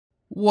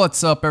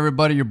What's up,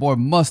 everybody? Your boy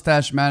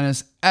Mustache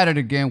Madness at it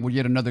again with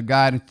yet another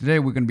guide, and today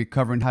we're going to be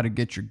covering how to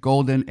get your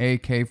golden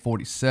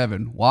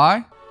AK47.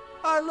 Why?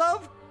 I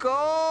love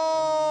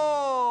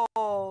gold.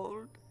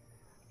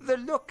 The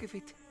look of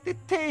it, the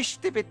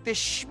taste of it, the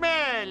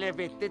smell of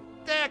it, the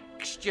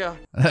texture.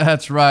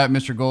 That's right,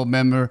 Mr. Gold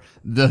member,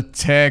 the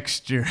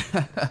texture.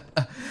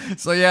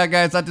 So yeah,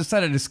 guys, I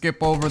decided to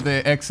skip over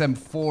the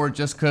XM4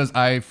 just because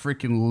I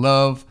freaking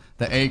love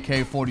the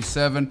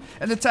AK47,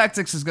 and the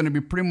tactics is going to be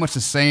pretty much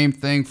the same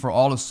thing for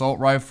all assault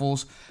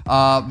rifles.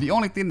 The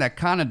only thing that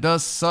kind of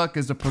does suck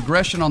is the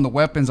progression on the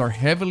weapons are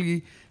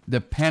heavily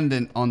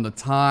dependent on the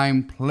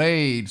time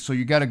played, so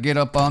you got to get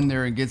up on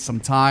there and get some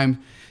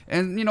time.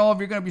 And you know, if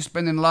you're going to be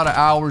spending a lot of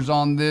hours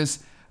on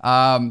this,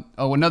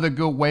 another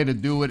good way to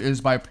do it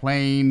is by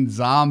playing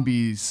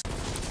zombies.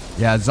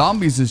 Yeah,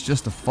 zombies is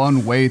just a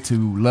fun way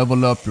to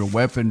level up your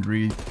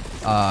weaponry.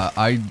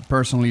 I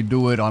personally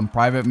do it on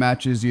private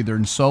matches, either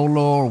in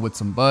solo or with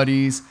some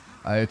buddies.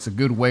 It's a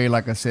good way,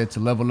 like I said, to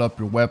level up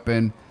your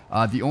weapon.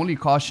 The only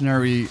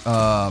cautionary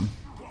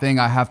thing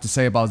I have to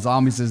say about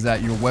zombies is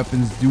that your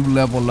weapons do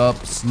level up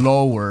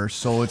slower,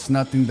 so it's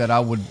nothing that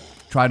I would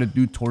try to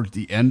do towards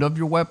the end of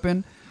your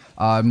weapon.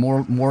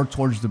 More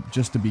towards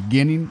just the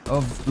beginning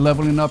of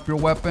leveling up your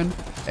weapon.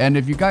 And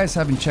if you guys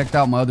haven't checked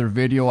out my other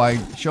video, I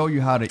show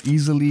you how to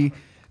easily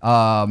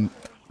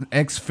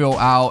exfil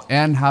out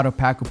and how to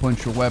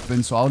pack-a-punch your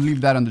weapon, so I'll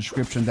leave that in the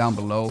description down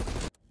below.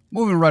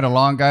 Moving right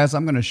along, guys,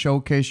 I'm going to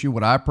showcase you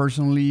what I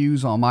personally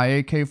use on my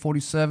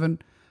AK-47.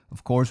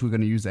 Of course, we're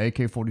going to use the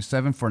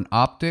AK-47 for an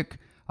optic.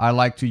 I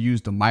like to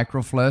use the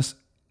Microflex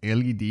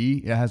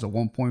LED. It has a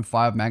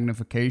 1.5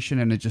 magnification,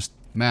 and it just,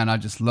 man, I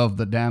just love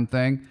the damn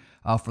thing.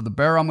 For the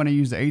barrel, I'm going to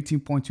use the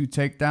 18.2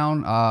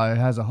 takedown. It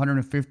has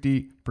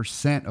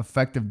 150%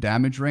 effective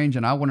damage range,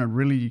 and I want to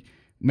really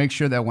make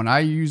sure that when I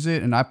use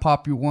it and I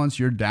pop you once,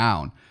 you're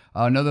down.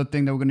 Another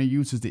thing that we're going to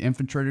use is the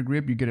infiltrator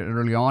grip. You get it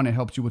early on. It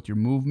helps you with your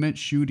movement,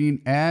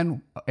 shooting,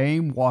 and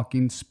aim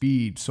walking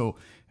speed. So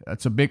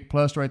that's a big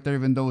plus right there.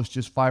 Even though it's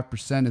just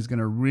 5%, it's going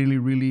to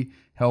really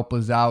help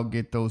us out,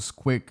 get those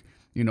quick,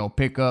 you know,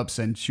 pickups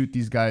and shoot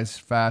these guys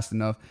fast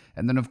enough.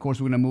 And then of course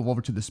we're going to move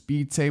over to the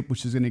speed tape,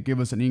 which is going to give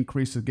us an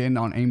increase again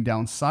on aim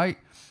down sight.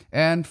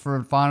 And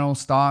for final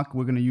stock,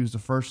 we're going to use the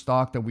first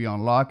stock that we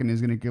unlock, and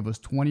it's going to give us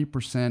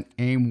 20%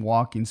 aim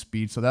walking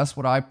speed. So that's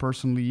what I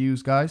personally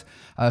use, guys.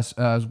 As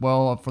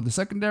well, for the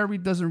secondary,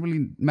 it doesn't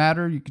really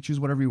matter. You can choose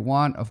whatever you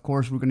want. Of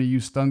course, we're going to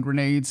use stun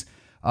grenades.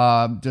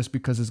 Just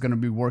because it's going to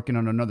be working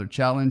on another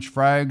challenge.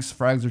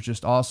 Frags are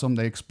just awesome.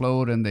 They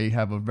explode and they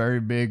have a very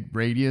big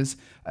radius,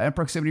 and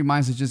proximity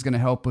mines is just going to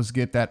help us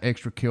get that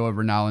extra kill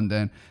every now and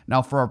then.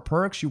 Now for our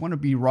perks, you want to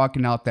be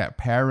rocking out that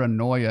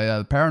paranoia.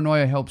 The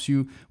paranoia helps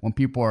you when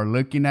people are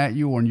looking at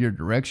you or in your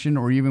direction,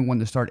 or even when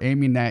they start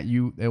aiming at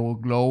you, it will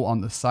glow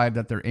on the side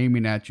that they're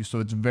aiming at you. So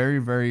it's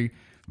very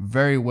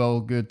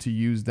well good to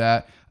use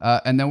that.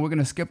 And then we're going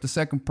to skip the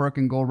second perk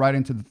and go right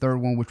into the third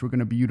one, which we're going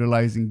to be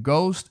utilizing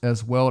Ghost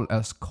as well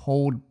as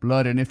Cold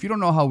Blood. And if you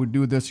don't know how we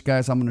do this,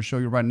 guys, I'm going to show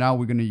you right now.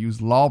 We're going to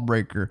use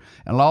Lawbreaker,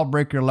 and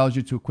Lawbreaker allows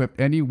you to equip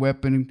any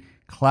weapon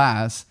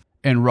class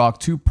and rock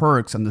 2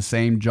 perks in the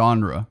same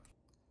genre.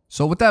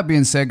 So with that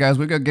being said, guys,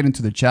 we're going to get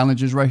into the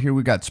challenges right here.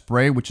 We got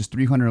Spray, which is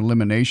 300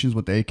 eliminations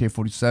with the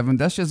AK-47.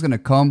 That's just going to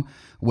come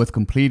with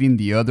completing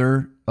the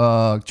other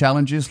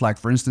challenges, like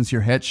for instance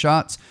your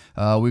headshots.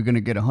 We're going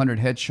to get 100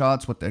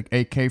 headshots with the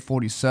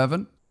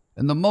AK-47.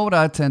 And the mode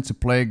I tend to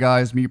play,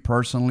 guys, me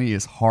personally,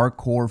 is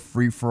hardcore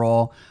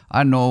free-for-all.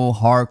 I know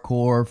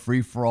hardcore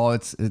free-for-all,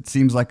 it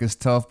seems like it's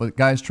tough, but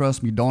guys,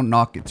 trust me, don't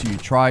knock it till you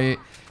try it.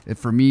 It,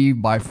 for me,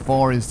 by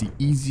far is the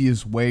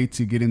easiest way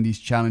to get in these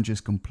challenges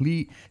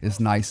complete.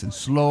 It's nice and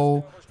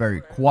slow,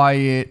 very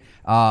quiet.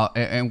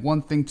 And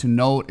one thing to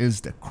note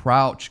is the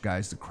crouch,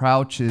 guys. The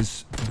crouch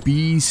is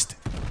beast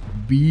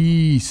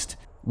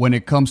when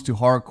it comes to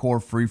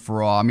hardcore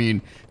free-for-all. I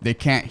mean, they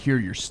can't hear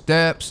your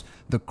steps.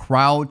 The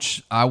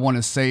crouch, I want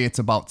to say it's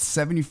about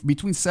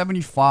between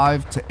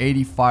 75 to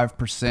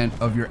 85%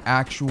 of your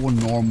actual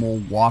normal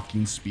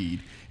walking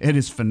speed. It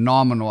is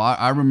phenomenal.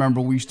 I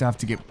remember we used to have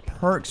to get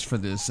perks for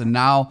this, and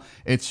now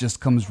it just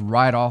comes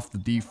right off the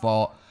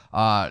default.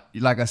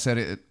 Like I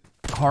said,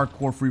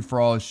 hardcore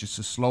free-for-all is just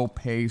a slow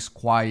pace,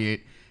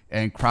 quiet,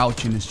 and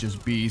crouching is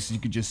just beast. You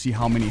can just see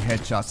how many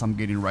headshots I'm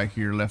getting right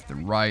here, left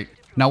and right.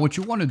 Now, what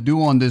you want to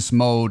do on this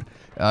mode,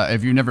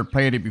 if you've never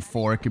played it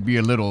before, it could be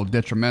a little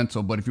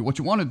detrimental. But what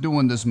you want to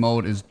do in this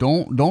mode is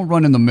don't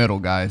run in the middle,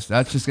 guys.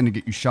 That's just going to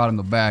get you shot in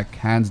the back,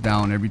 hands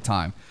down, every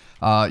time.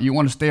 You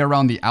want to stay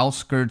around the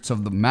outskirts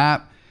of the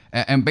map.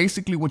 And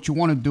basically what you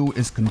want to do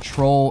is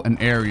control an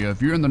area.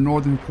 If you're in the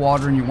northern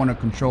quadrant, you want to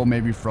control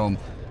maybe from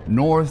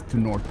north to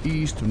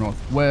northeast to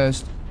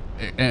northwest.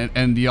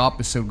 And the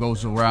opposite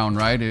goes around,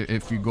 right?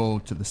 If you go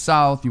to the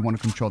south, you want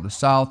to control the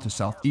south to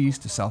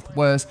southeast to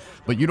southwest,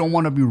 but you don't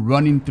want to be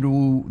running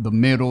through the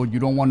middle. You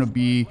don't want to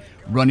be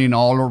running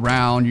all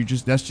around.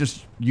 That's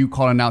just you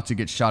calling out to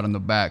get shot in the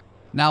back.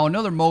 Now,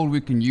 another mode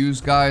we can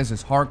use, guys,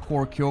 is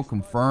hardcore kill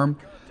confirm,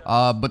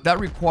 but that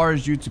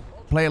requires you to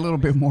play a little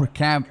bit more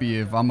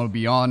campy, if I'm gonna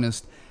be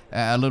honest,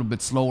 a little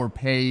bit slower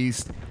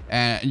paced,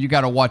 and you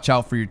got to watch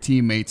out for your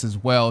teammates as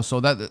well. So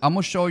that I'm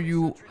gonna show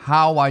you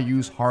how I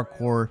use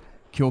hardcore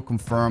kill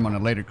confirm on a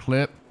later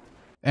clip.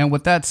 And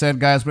with that said,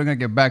 guys, we're gonna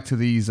get back to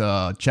these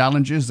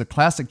challenges. The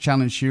classic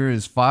challenge here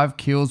is 5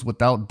 kills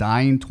without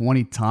dying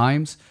 20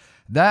 times.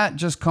 That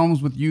just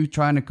comes with you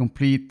trying to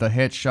complete the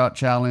headshot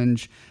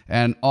challenge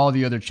and all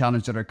the other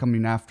challenges that are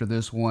coming after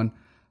this one.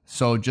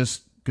 So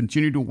just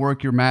continue to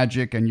work your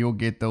magic and you'll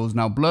get those.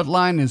 Now,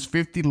 Bloodline is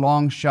 50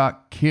 long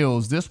shot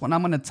kills. This one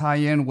I'm going to tie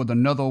in with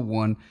another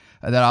one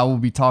that I will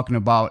be talking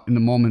about in a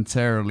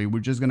momentarily. We're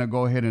just going to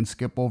go ahead and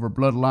skip over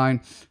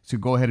Bloodline to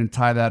go ahead and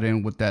tie that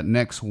in with that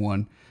next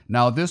one.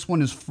 Now, this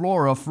one is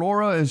Flora.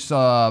 Flora is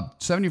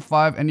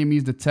 75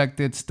 enemies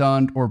detected,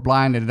 stunned, or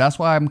blinded. That's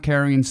why I'm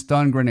carrying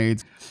stun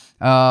grenades.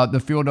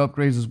 The field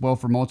upgrades as well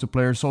for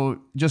multiplayer. So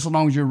just as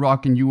long as you're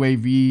rocking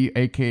UAV,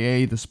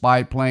 aka the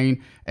spy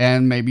plane,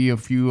 and maybe a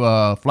few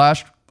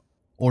flash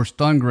or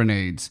stun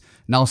grenades.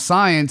 Now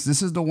science,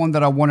 this is the one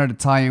that I wanted to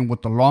tie in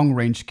with the long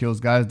range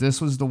kills, guys.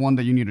 This was the one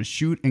that you need to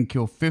shoot and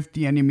kill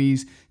 50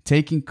 enemies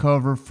taking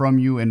cover from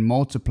you in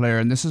multiplayer.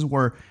 And this is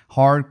where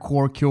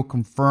hardcore kill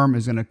confirm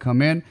is going to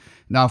come in.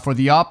 Now for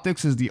the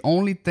optics is the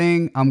only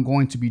thing I'm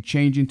going to be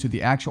changing to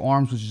the actual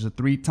arms, which is a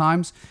 3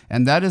 times.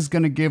 And that is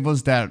going to give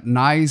us that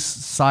nice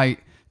sight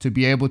to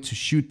be able to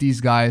shoot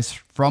these guys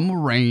from a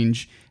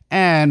range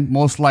and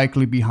most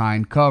likely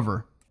behind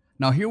cover.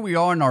 Now here we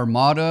are in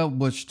Armada,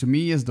 which to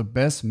me is the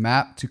best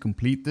map to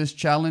complete this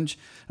challenge.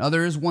 Now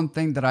there is one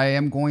thing that I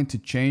am going to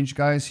change,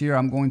 guys, here.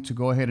 I'm going to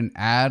go ahead and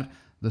add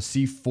the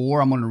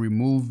C4. I'm going to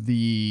remove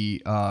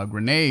the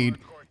grenade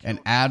and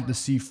add the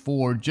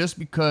C4 just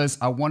because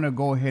I want to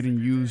go ahead and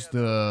use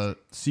the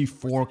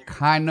C4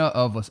 kind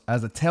of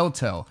as a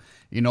telltale.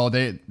 You know,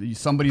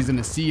 somebody's going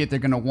to see it. They're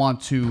going to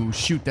want to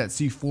shoot that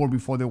C4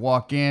 before they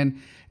walk in.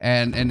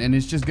 And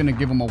it's just going to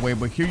give them away.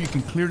 But here you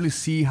can clearly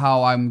see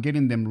how I'm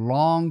getting them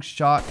long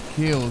shot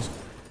kills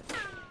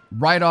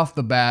right off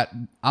the bat.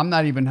 I'm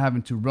not even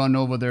having to run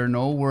over there,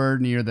 nowhere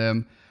near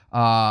them.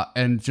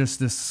 And just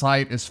this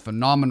sight is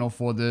phenomenal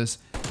for this.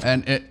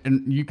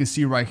 And you can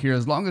see right here,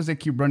 as long as they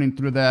keep running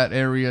through that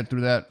area,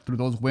 through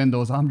those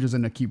windows, I'm just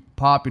going to keep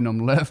popping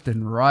them left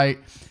and right.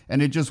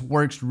 And it just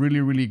works really,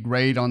 really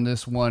great on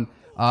this one.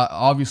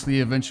 Obviously,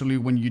 eventually,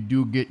 when you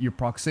do get your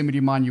proximity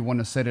mine, you want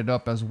to set it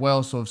up as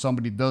well. So if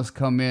somebody does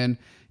come in,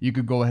 you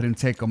could go ahead and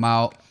take them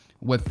out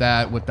with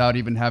that without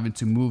even having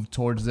to move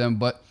towards them.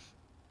 But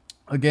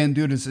again,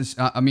 dude,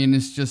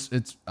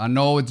 I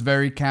know it's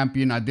very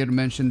campy, and I did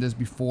mention this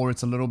before.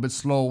 It's a little bit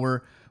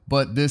slower,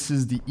 but this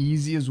is the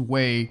easiest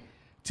way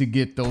to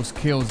get those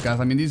kills, guys.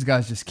 I mean, these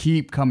guys just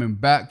keep coming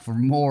back for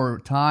more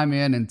time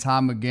in and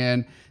time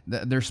again.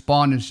 Their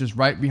spawn is just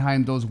right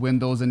behind those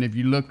windows, and if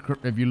you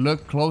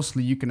look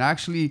closely, you can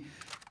actually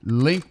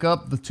link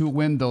up the 2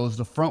 windows,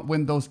 the front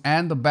windows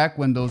and the back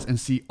windows, and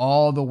see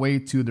all the way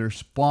to their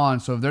spawn.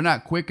 So if they're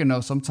not quick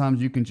enough,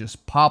 sometimes you can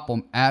just pop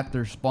them at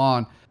their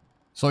spawn.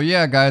 So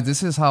yeah, guys,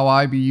 this is how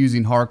I be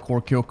using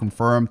hardcore kill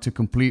confirm to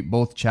complete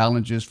both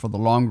challenges for the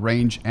long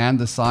range and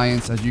the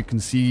science. As you can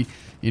see,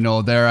 you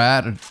know, they're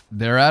at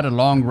a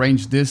long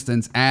range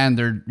distance, and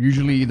they're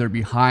usually either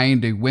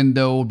behind a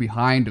window,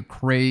 behind a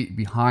crate,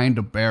 behind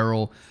a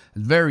barrel.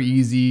 It's very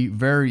easy,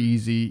 very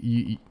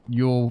easy.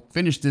 You'll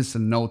finish this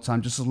in no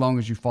time, just as long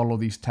as you follow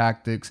these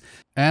tactics.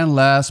 And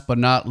last but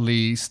not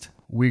least,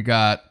 we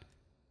got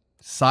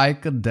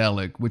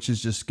psychedelic, which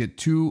is just get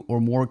 2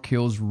 or more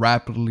kills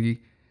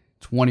rapidly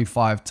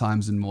 25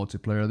 times in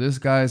multiplayer. This,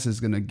 guys, is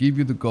going to give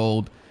you the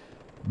gold.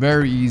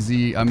 Very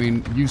easy. I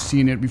mean, you've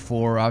seen it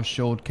before. I've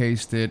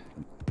showcased it.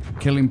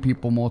 Killing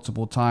people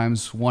multiple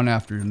times, one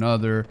after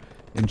another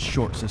in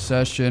short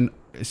succession.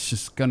 It's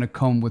just going to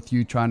come with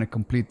you trying to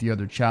complete the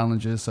other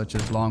challenges, such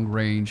as long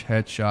range,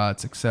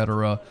 headshots,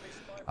 etc.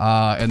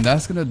 And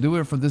that's going to do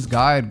it for this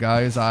guide,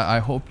 guys. I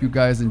hope you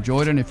guys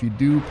enjoyed it. And if you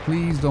do,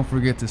 please don't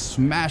forget to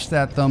smash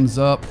that thumbs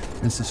up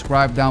and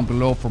subscribe down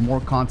below for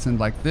more content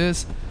like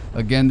this.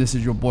 Again, this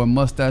is your boy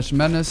Mustache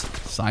Menace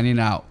signing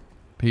out.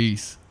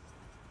 Peace.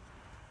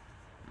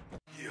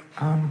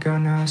 I'm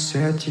gonna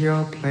set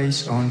your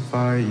place on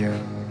fire.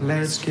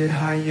 Let's get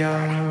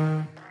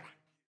higher.